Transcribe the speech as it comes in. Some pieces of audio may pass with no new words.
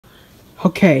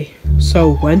Okay,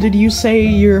 so when did you say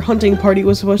your hunting party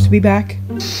was supposed to be back?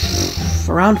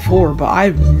 Around 4, but I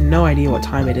have no idea what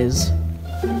time it is.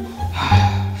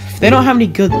 If they don't have any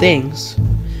good things,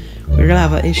 we're gonna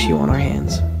have an issue on our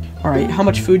hands. Alright, how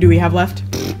much food do we have left?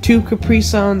 2 Capri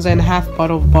Suns and half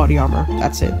bottle of body armor.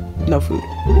 That's it. No food.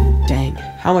 Dang.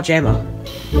 How much ammo?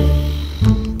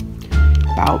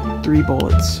 About 3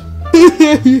 bullets.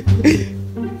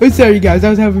 I'm sorry guys,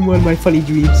 I was having one of my funny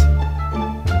dreams.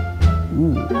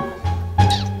 Ooh.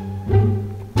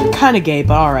 Kinda gay,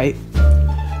 but alright.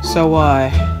 So,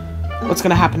 what's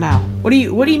gonna happen now? What do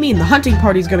you mean? The hunting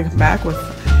party's gonna come back with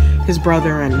his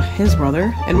brother, and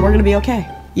we're gonna be okay.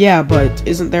 Yeah, but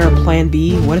isn't there a plan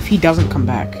B? What if he doesn't come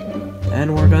back?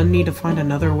 Then we're gonna need to find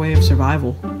another way of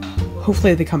survival.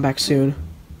 Hopefully they come back soon.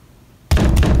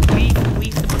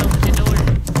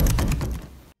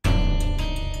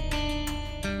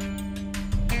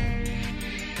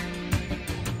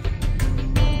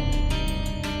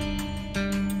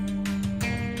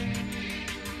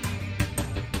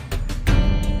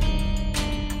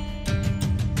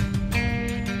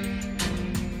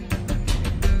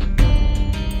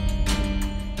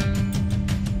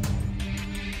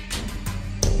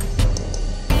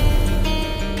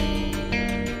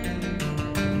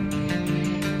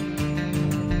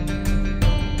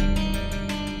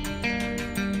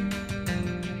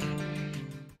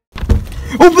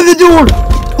 Open the door!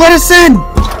 Let us in!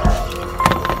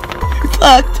 It's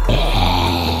locked.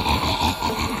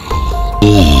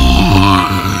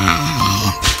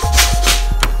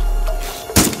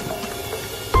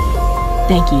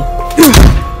 Thank you.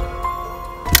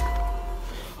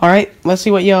 Alright, let's see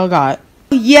what y'all got.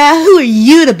 Yeah, who are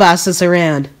you to boss us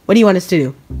around? What do you want us to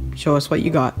do? Show us what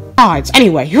you got. Alright,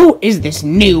 anyway, who is this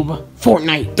noob?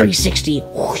 Fortnite 360.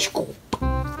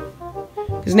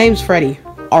 His name's Freddy.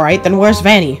 Alright, then where's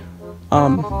Vanny?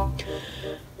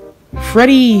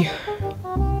 Freddy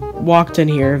walked in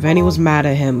here. Vanny was mad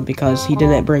at him because he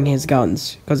didn't bring his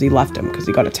guns. Because he left him, because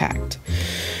he got attacked.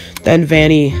 Then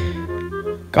Vanny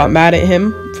got mad at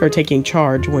him for taking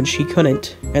charge when she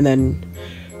couldn't. And then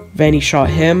Vanny shot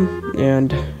him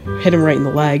and hit him right in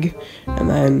the leg. And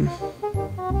then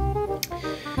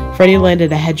Freddy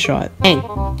landed a headshot.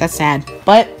 Dang, that's sad.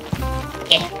 But,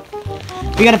 yeah.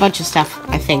 We got a bunch of stuff.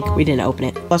 I think we didn't open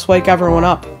it. Let's wake everyone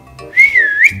up.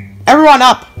 Everyone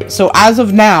up! So as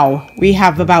of now, we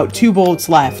have about 2 bullets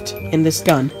left in this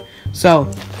gun. So,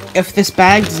 if this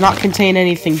bag does not contain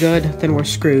anything good, then we're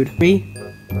screwed. 3,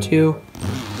 2,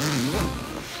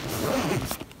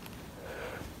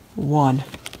 1.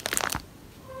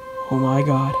 Oh my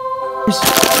god.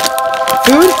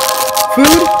 Food,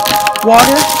 food,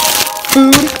 water,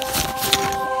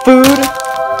 food,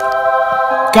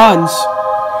 guns.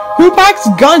 Who packs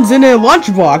guns in a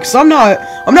lunchbox? I'm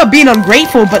not being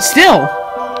ungrateful, but still.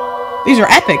 These are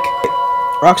epic.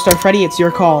 Rockstar Freddy, it's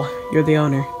your call. You're the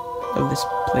owner of this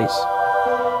place.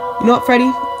 You know what, Freddy?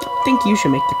 I think you should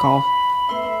make the call.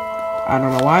 I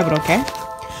don't know why, but okay.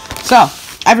 So,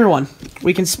 everyone,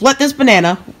 we can split this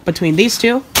banana between these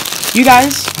two. You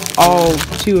guys, all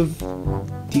 2 of...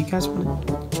 Do you guys want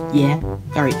to... Yeah.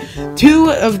 Alright.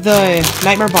 2 of the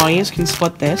Nightmare Bonnies can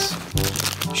split this.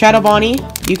 Shadow Bonnie,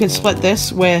 you can split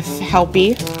this with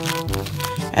Helpy.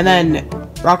 And then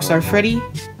Rockstar Freddy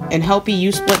and Helpy,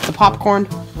 you split the popcorn.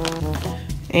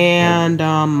 And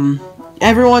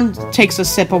everyone takes a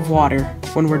sip of water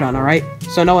when we're done, alright?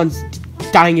 So no one's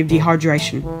dying of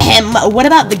dehydration. What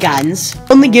about the guns?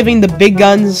 Only giving the big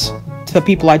guns to the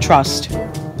people I trust.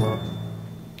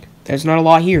 There's not a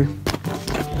lot here.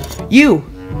 You,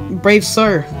 brave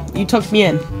sir, you took me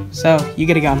in, so you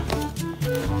get a gun.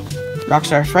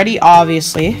 Rockstar Freddy,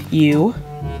 obviously, you.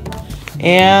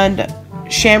 And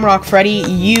Shamrock Freddy,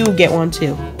 you get one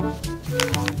too.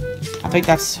 I think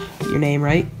that's your name,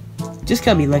 right? Just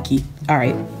call me Lucky.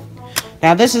 Alright.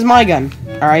 Now this is my gun,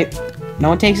 alright? No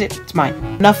one takes it, it's mine.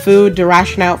 Enough food to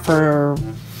ration out for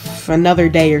another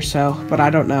day or so, but I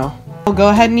don't know. I'll go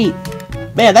ahead and eat.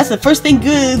 Man, that's the first thing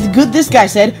good this guy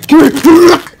said.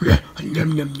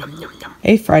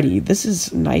 Hey Freddy, this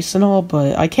is nice and all,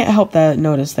 but I can't help that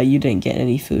notice that you didn't get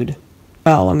any food.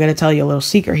 Well, I'm gonna tell you a little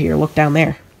secret here. Look down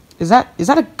there. Is that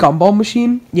a gumball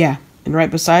machine? Yeah, and right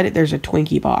beside it, there's a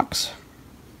Twinkie box.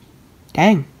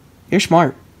 Dang, you're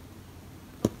smart.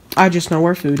 I just know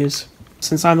where food is.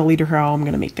 Since I'm the leader here, I'm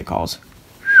gonna make the calls.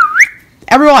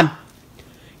 Everyone!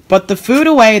 Put the food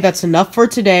away, that's enough for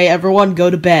today. Everyone go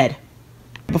to bed.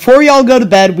 Before we all go to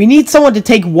bed, we need someone to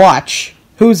take watch.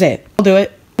 Who's it? I'll do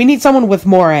it. We need someone with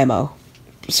more ammo.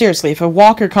 Seriously, if a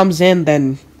walker comes in,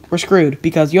 then we're screwed,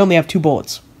 because you only have 2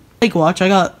 bullets. Take watch, I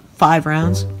got 5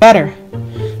 rounds. Better.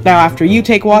 Now, after you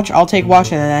take watch, I'll take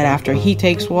watch, and then after he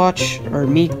takes watch, or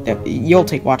me, you'll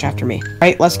take watch after me.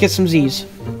 Alright, let's get some Z's.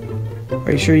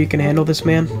 Are you sure you can handle this,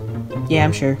 man? Yeah,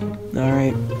 I'm sure.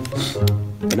 Alright.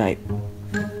 Good night.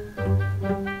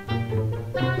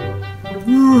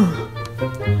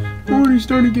 's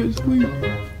starting to get sleep.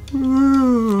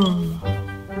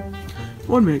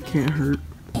 1 minute can't hurt.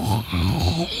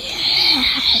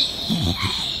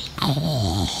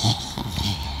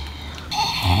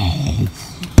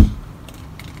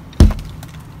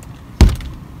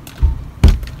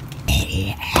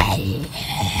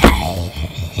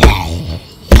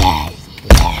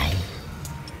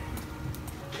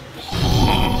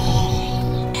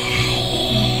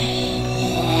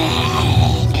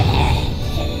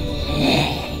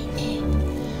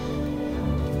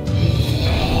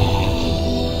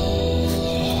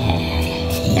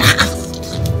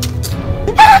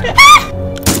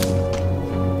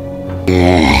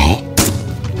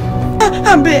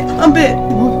 I'm bit.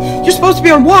 You're supposed to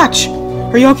be on watch.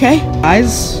 Are you okay?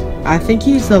 Guys, I think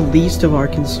he's the least of our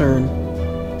concern.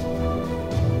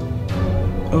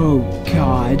 Oh,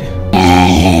 God.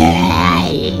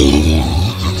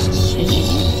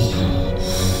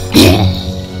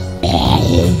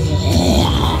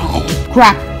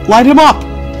 Crap, light him up.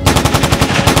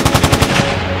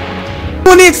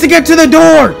 Who needs to get to the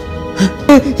door?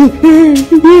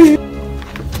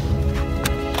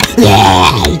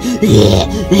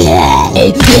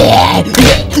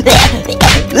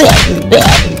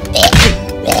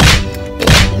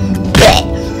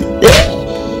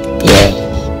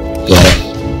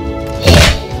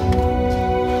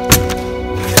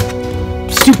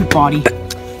 Stupid body.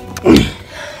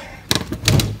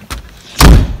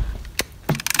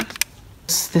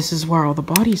 This is where all the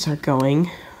bodies are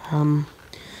going.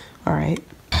 Alright.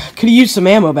 Could've used some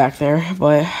ammo back there,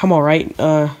 but I'm alright.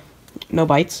 No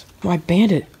bites. My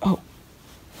bandit. Oh.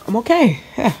 I'm okay.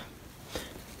 Yeah.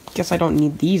 Guess I don't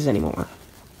need these anymore.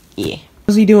 Yeah.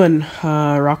 How's he doing,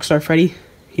 Rockstar Freddy?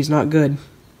 He's not good.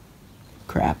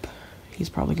 Crap. He's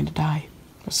probably gonna die.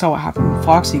 I saw what happened when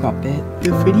Foxy got bit.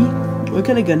 Yo, Freddy? What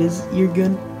kind of gun is your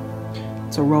gun?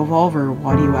 It's a revolver.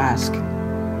 Why do you ask?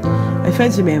 I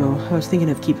found some ammo. I was thinking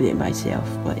of keeping it myself,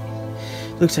 but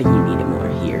looks like you need it more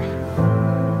here.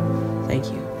 Thank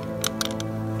you.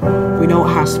 We know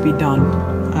it has to be done.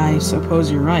 I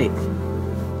suppose you're right.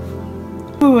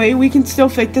 Wait, we can still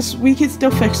fix this. We can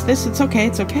still fix this. It's okay.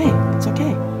 It's okay. It's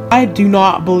okay. I do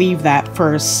not believe that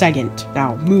for a second.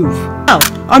 Now, move. No,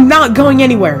 I'm not going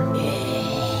anywhere.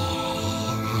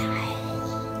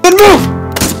 Then move!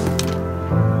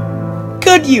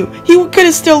 Could you? He could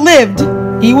have still lived.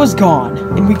 He was gone,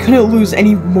 and we couldn't lose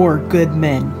any more good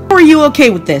men. Are you okay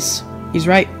with this? He's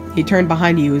right. He turned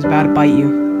behind you. He was about to bite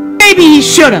you. Maybe he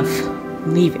should have.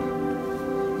 Leave it.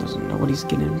 Doesn't know what he's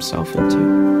getting himself into.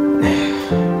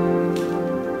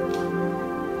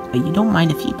 You don't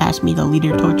mind if you pass me the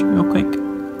leader torch real quick?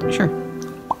 Sure.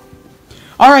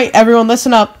 Alright, everyone,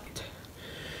 listen up.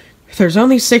 There's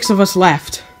only 6 of us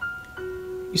left.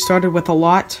 You started with a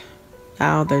lot.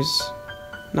 Now there's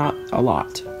not a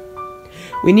lot.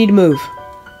 We need to move.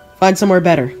 Find somewhere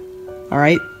better.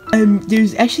 Alright?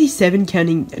 There's actually 7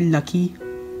 counting Lucky.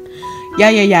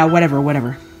 Yeah,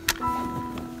 whatever.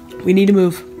 We need to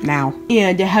move now.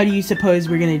 And how do you suppose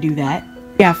we're gonna do that?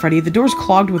 Yeah, Freddy, the door's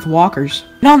clogged with walkers.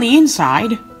 And on the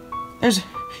inside, there's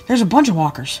a bunch of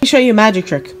walkers. Let me show you a magic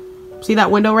trick. See that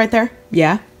window right there?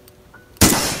 Yeah.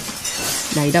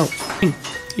 No, you don't.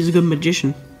 He's a good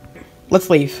magician. Let's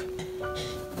leave.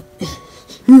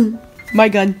 My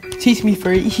gun. Teach me,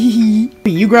 Freddy.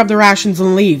 You grab the rations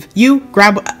and leave. You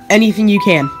grab anything you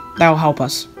can. That'll help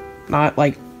us. Not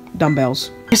like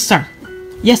dumbbells. Yes, sir.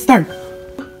 Yes, sir.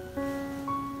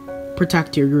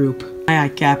 Protect your group. Aye,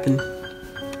 Captain.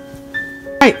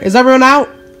 Alright, is everyone out?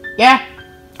 Yeah.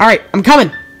 Alright, I'm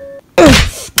coming.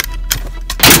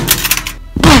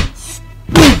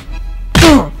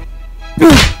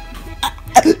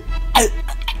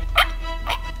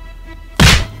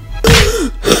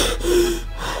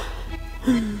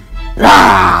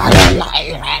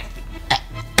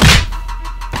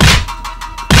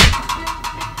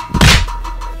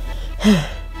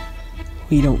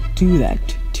 We don't do that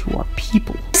to our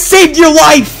people. Saved your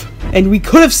life! And we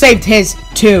could have saved his,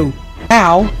 too.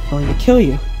 Now, I'm going to kill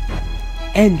you.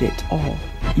 End it all.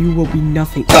 You will be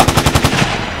nothing.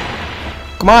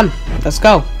 Come on, let's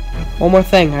go. One more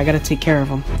thing, I gotta take care of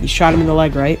him. You shot him in the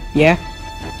leg, right? Yeah?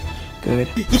 Good.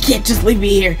 You can't just leave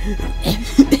me here.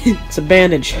 It's a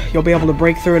bandage. You'll be able to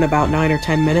break through in about 9 or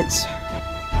 10 minutes.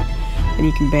 And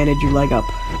you can bandage your leg up.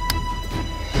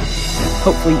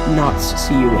 Hopefully not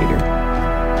see you later.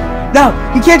 No!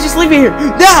 You can't just leave me here!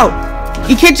 No!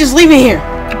 You can't just leave me here!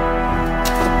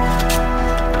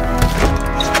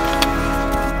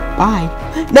 Bye.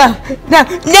 No! No!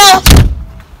 No!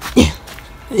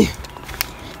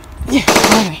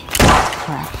 Alright.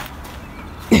 Crap.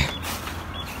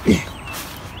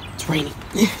 It's raining.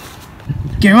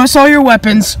 Give us all your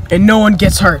weapons, and no one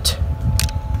gets hurt.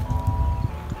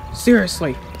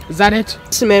 Seriously, is that it?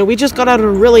 Listen, man, we just got out of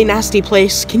a really nasty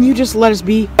place. Can you just let us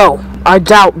be? Oh, I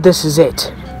doubt this is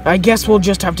it. I guess we'll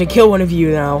just have to kill one of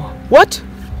you now. What?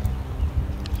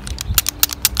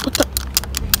 What the?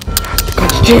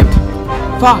 Let's jump.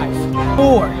 5,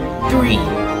 4, 3,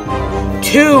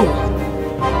 2,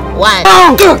 1.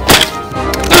 Oh!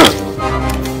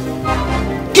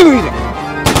 Give me that!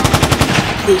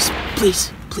 Please,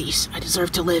 please, please. I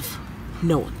deserve to live.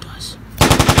 No one does.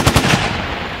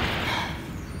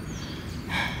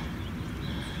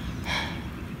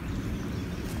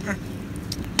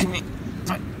 Give me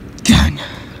that gun.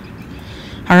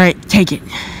 Alright, take it.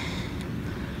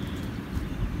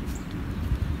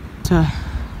 To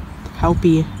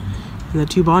Helpy and the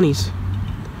 2 Bonnies.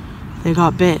 They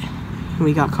got bit and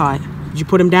we got caught. Did you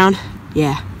put him down?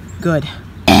 Yeah. Good.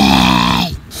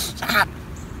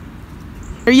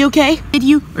 Are you okay? Did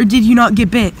you or did you not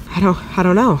get bit? I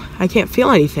don't know. I can't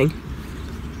feel anything.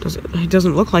 It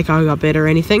doesn't look like I got bit or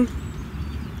anything.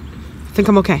 I think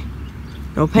I'm okay.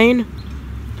 No pain.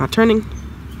 Not turning.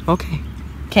 Okay.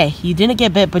 Okay, you didn't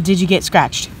get bit, but did you get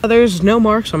scratched? There's no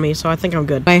marks on me, so I think I'm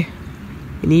good. We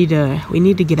need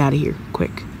to get out of here,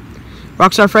 quick.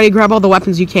 Rockstar Freddy, grab all the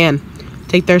weapons you can.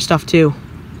 Take their stuff too.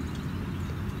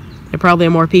 There probably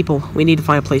are more people. We need to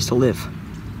find a place to live.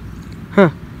 Huh.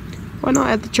 Why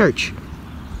not at the church?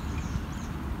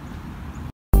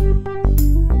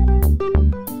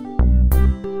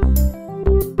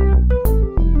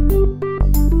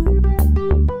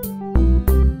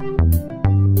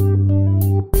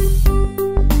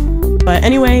 But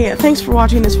anyway, thanks for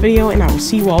watching this video, and I will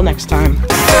see you all next time.